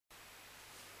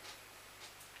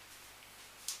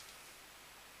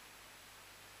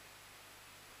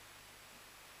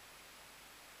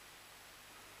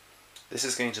This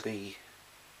is going to be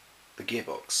the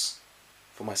gearbox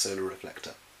for my solar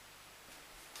reflector.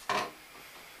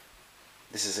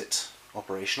 This is it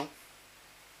operational.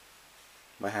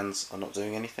 My hands are not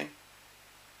doing anything.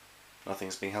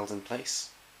 Nothing's being held in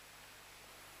place.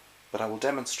 But I will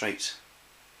demonstrate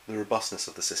the robustness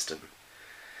of the system.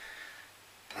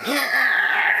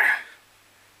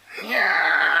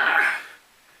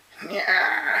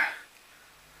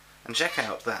 And check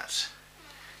out that.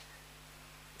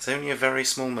 It's only a very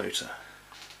small motor.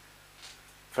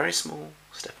 Very small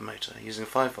stepper motor using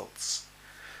 5 volts.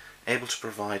 Able to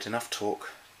provide enough torque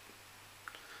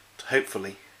to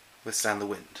hopefully withstand the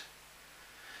wind.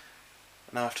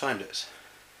 Now I've timed it.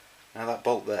 Now that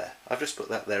bolt there, I've just put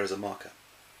that there as a marker.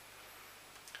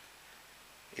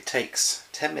 It takes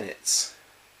 10 minutes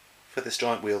for this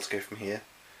giant wheel to go from here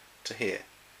to here,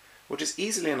 which is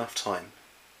easily enough time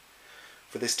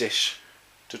for this dish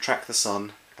to track the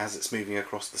sun as it's moving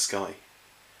across the sky.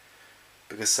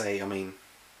 Because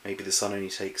maybe the sun only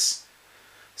takes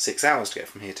 6 hours to get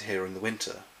from here to here in the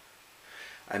winter,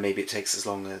 and maybe it takes as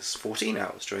long as 14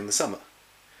 hours during the summer.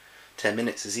 10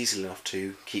 minutes is easy enough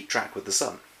to keep track with the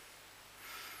sun.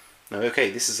 Now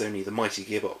okay, this is only the mighty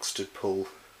gearbox to pull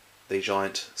the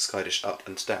giant sky dish up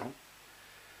and down,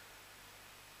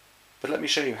 but let me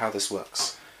show you how this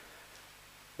works.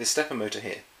 This stepper motor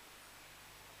here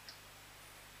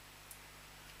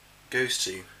goes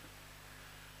to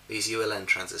these ULN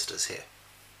transistors here.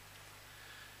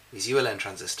 These ULN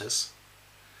transistors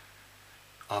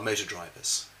are motor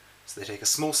drivers. So they take a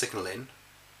small signal in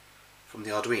from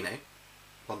the Arduino,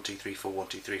 1 2 3 4 1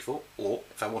 2 3 4, or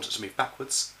if I want it to move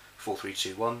backwards, 4 3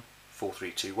 2 1 4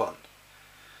 3 2 1.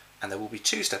 And there will be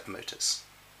 2 stepper motors.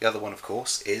 The other one, of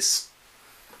course, is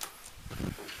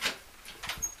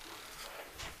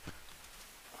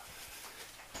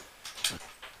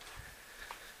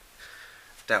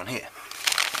down here.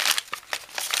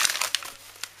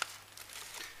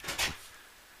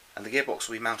 And the gearbox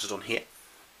will be mounted on here.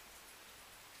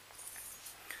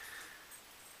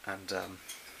 And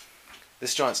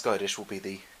this giant sky dish will be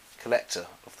the collector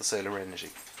of the solar energy.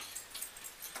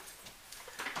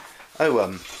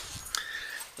 Oh,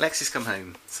 Lexi's come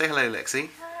home. Say hello, Lexi.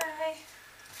 Hi.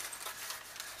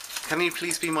 Can you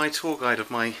please be my tour guide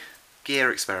of my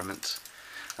gear experiment?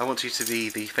 I want you to be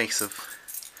the face of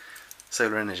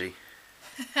solar energy.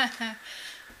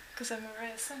 Because I'm a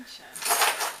ray of sunshine.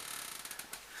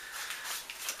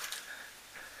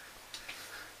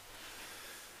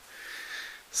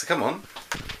 So come on,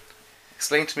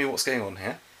 explain to me what's going on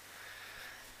here.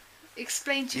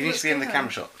 Explain to you. You need to be in the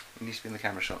camera shot. You need to be in the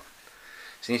camera shot.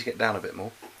 So you need to get down a bit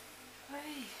more.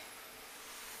 Wait.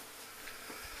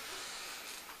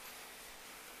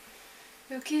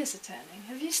 Your gears are turning.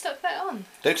 Have you stuck that on?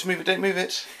 Don't move it, don't move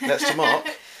it. That's to mark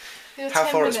how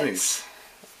far it's moved.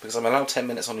 Because I'm allowed 10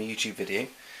 minutes on a YouTube video,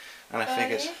 and I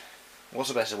figured,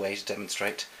 what's a better way to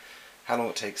demonstrate how long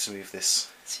it takes to move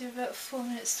this. So you're about 4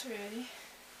 minutes through, are you?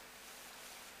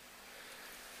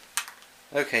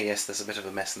 Okay, yes, there's a bit of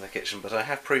a mess in the kitchen, but I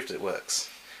have proved it works.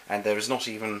 And there is not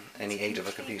even any aid of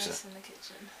a computer. Mess in the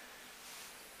kitchen.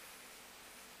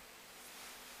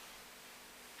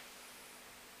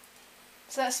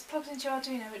 So that's plugged into your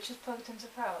Arduino, which is plugged into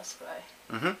power supply.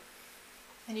 Mm-hmm.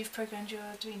 And you've programmed your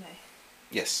Arduino.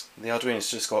 Yes, the Arduino's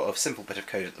just got a simple bit of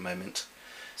code at the moment.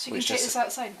 So you can take this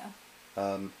outside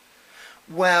now?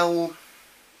 Well,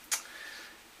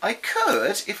 I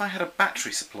could if I had a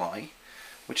battery supply,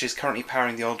 which is currently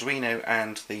powering the Arduino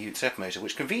and the stepper motor,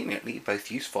 which conveniently both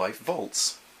use 5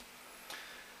 volts.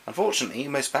 Unfortunately,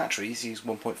 most batteries use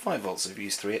 1.5 volts. If you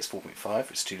use 3, it's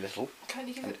 4.5, it's too little. Can't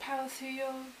you give it power through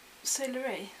your solar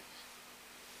array?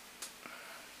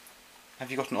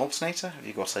 Have you got an alternator? Have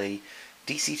you got a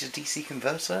DC to DC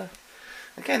converter?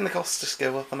 Again, the costs just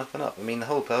go up and up and up. I mean, the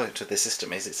whole point of this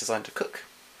system is it's designed to cook.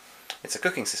 It's a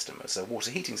cooking system, it's a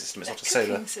water heating system, it's not a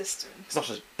solar system. It's not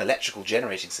an electrical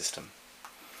generating system.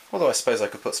 Although I suppose I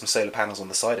could put some solar panels on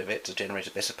the side of it to generate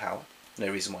a bit of power.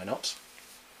 No reason why not.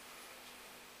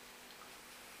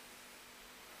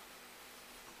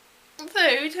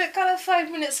 So, we took kind of 5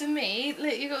 minutes of me.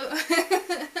 Look, you got.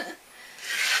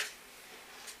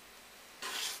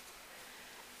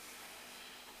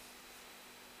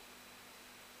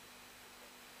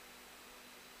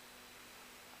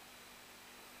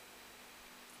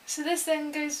 So this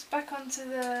then goes back onto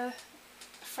the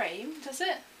frame, does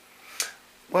it?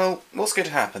 Well, what's going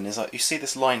to happen is you see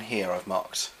this line here I've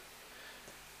marked.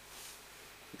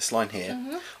 This line here.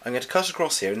 Mm-hmm. I'm going to cut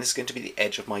across here, and this is going to be the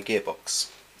edge of my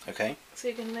gearbox. Okay? So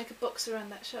you're going to make a box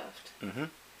around that shaft? Mm-hmm.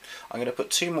 I'm going to put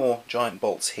 2 more giant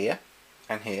bolts here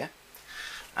and here,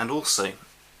 and also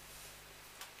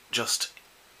just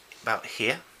about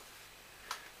here,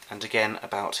 and again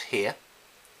about here.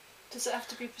 Does it have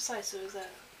to be precise, or is that...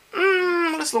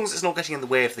 As long as it's not getting in the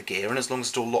way of the gear, and as long as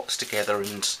it all locks together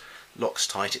and locks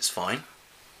tight, it's fine.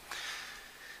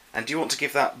 And do you want to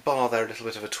give that bar there a little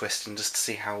bit of a twist, and just to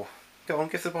see how... Go on,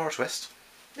 give the bar a twist.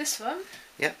 This one?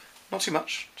 Yep, not too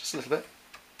much, just a little bit.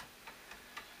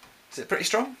 Is it pretty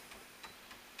strong?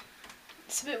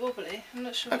 It's a bit wobbly, I'm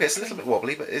not sure. Okay, it's a little bit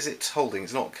wobbly, but is it holding?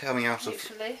 It's not coming out of...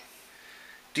 Hopefully.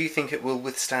 Do you think it will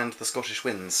withstand the Scottish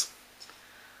winds?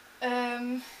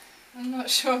 I'm not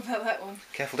sure about that one.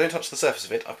 Careful, don't touch the surface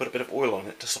of it. I put a bit of oil on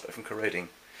it to stop it from corroding.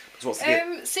 So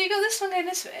you got this one going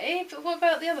this way, but what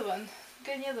about the other one?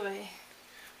 Going the other way?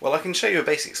 Well, I can show you a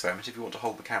basic experiment if you want to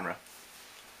hold the camera.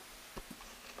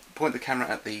 Point the camera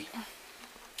at the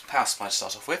power supply to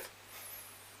start off with.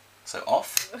 So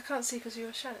off. I can't see because of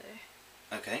your shadow.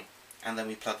 Okay, and then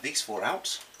we plug these four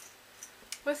out.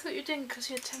 Well, I thought you didn't because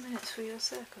you had 10 minutes for your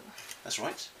circle. That's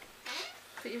right.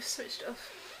 But you've switched it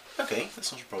off. Okay,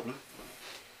 that's not a problem.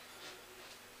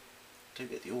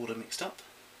 Don't get the order mixed up.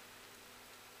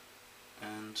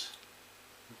 And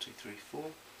 1, 2, 3, 4.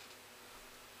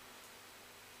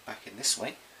 Back in this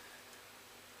way.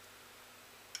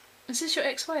 Is this your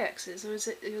XY axis or is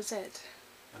it your Z?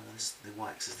 This is the Y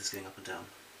axis that's going up and down.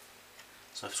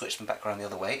 So I've switched them back around the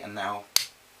other way, and now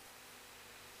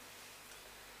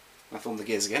I've formed the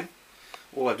gears again.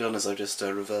 All I've done is I've just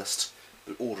reversed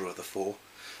the order of the four.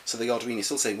 So the Arduino is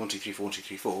still saying 1, 2, 3, 4, 1, 2,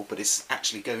 3, 4, but it's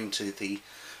actually going to the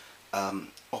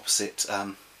opposite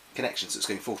connection. So it's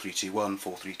going 4, 3, 2, 1,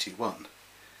 4, 3, 2, 1.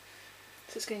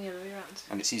 So it's going the other way around.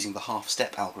 And it's using the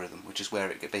half-step algorithm, which is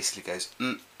where it basically goes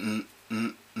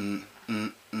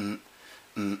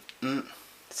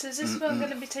So is this one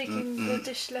going to be taking the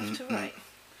dish left to right?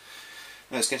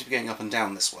 No, it's going to be going up and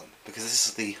down this one, because this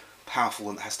is the powerful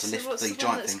one that has to lift the giant thing. So what's the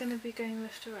one that's going to be going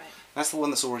left to right? That's the one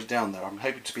that's already down there. I'm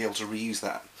hoping to be able to reuse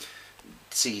that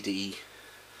CD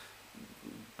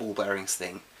ball bearings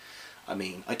thing. I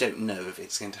mean, I don't know if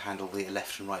it's going to handle the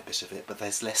left and right bit of it, but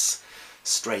there's less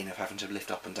strain of having to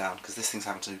lift up and down, because this thing's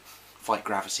having to fight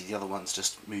gravity. The other one's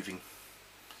just moving,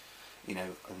 you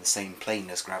know, in the same plane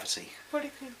as gravity. What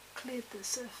if you cleared the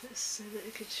surface so that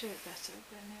it could show it better?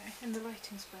 But anyway, and the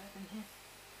lighting's bad in here.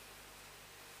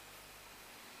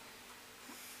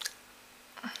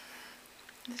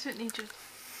 This don't need you.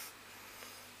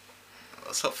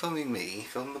 Stop filming me,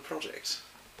 film the project.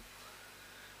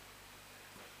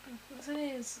 As it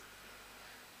is.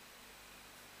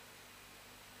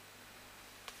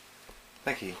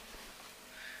 Thank you.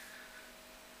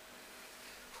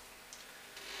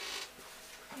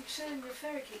 You've shown the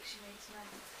fairy cakes you made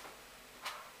tonight.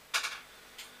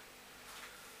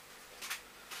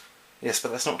 Yes,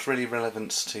 but that's not really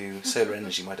relevant to solar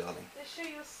energy, my darling. They show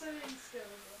your sewing skills.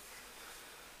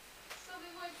 Still be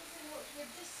waiting to watch your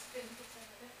disc spin for 10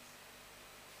 minutes.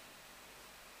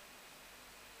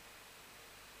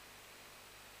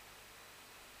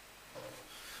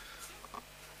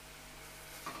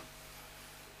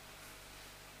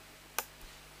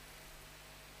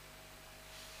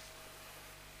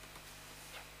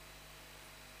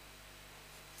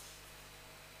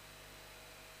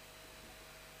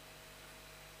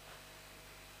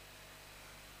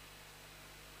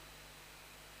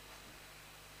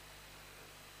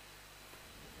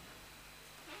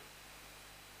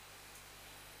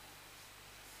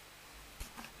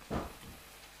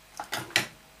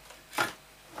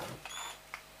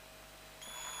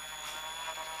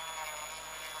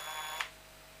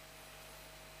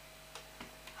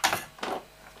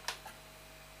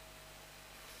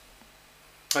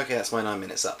 Okay, that's my 9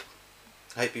 minutes up.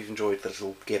 I hope you've enjoyed the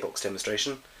little gearbox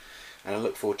demonstration, and I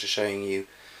look forward to showing you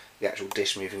the actual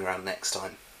dish moving around next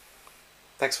time.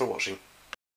 Thanks for watching.